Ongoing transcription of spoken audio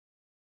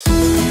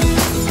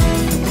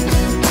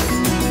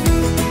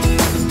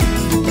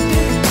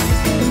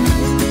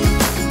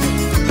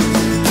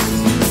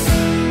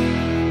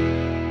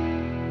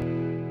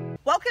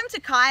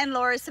Kai and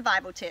Laura's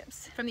Survival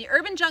Tips. From the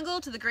urban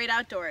jungle to the great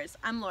outdoors,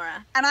 I'm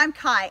Laura. And I'm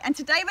Kai, and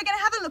today we're going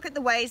to have a look at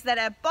the ways that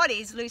our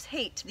bodies lose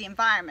heat to the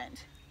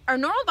environment. Our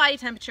normal body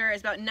temperature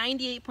is about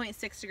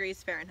 98.6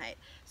 degrees Fahrenheit,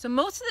 so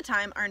most of the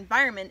time our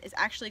environment is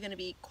actually going to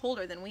be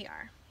colder than we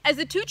are. As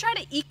the two try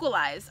to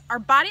equalize, our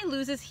body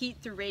loses heat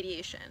through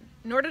radiation.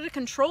 In order to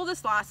control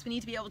this loss, we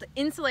need to be able to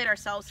insulate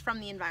ourselves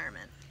from the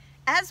environment.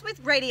 As with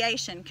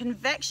radiation,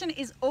 convection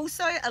is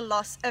also a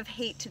loss of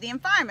heat to the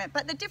environment,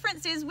 but the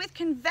difference is with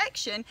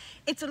convection,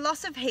 it's a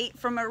loss of heat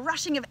from a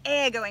rushing of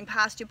air going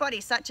past your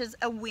body, such as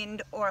a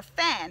wind or a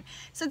fan.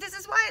 So this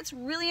is why it's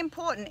really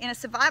important in a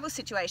survival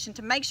situation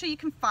to make sure you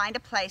can find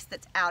a place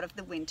that's out of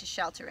the wind to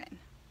shelter in.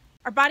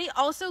 Our body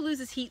also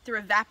loses heat through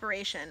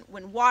evaporation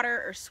when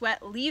water or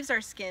sweat leaves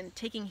our skin,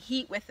 taking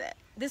heat with it.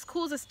 This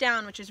cools us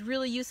down, which is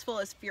really useful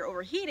if you're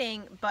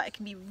overheating, but it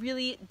can be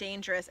really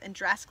dangerous and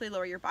drastically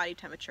lower your body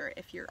temperature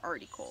if you're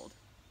already cold.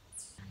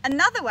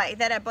 Another way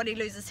that our body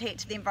loses heat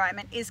to the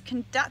environment is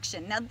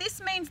conduction. Now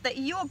this means that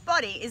your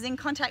body is in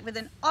contact with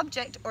an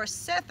object or a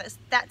surface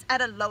that's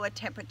at a lower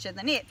temperature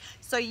than it.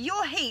 So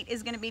your heat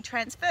is going to be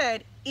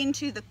transferred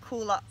into the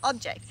cooler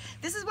object.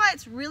 This is why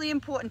it's really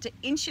important to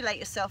insulate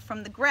yourself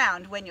from the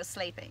ground when you're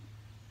sleeping.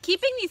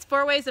 Keeping these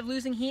 4 ways of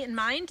losing heat in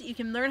mind, you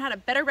can learn how to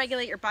better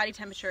regulate your body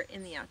temperature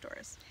in the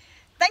outdoors.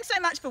 Thanks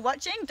so much for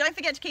watching. Don't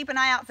forget to keep an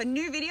eye out for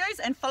new videos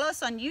and follow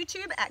us on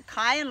YouTube at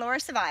Kai and Laura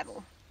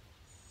Survival.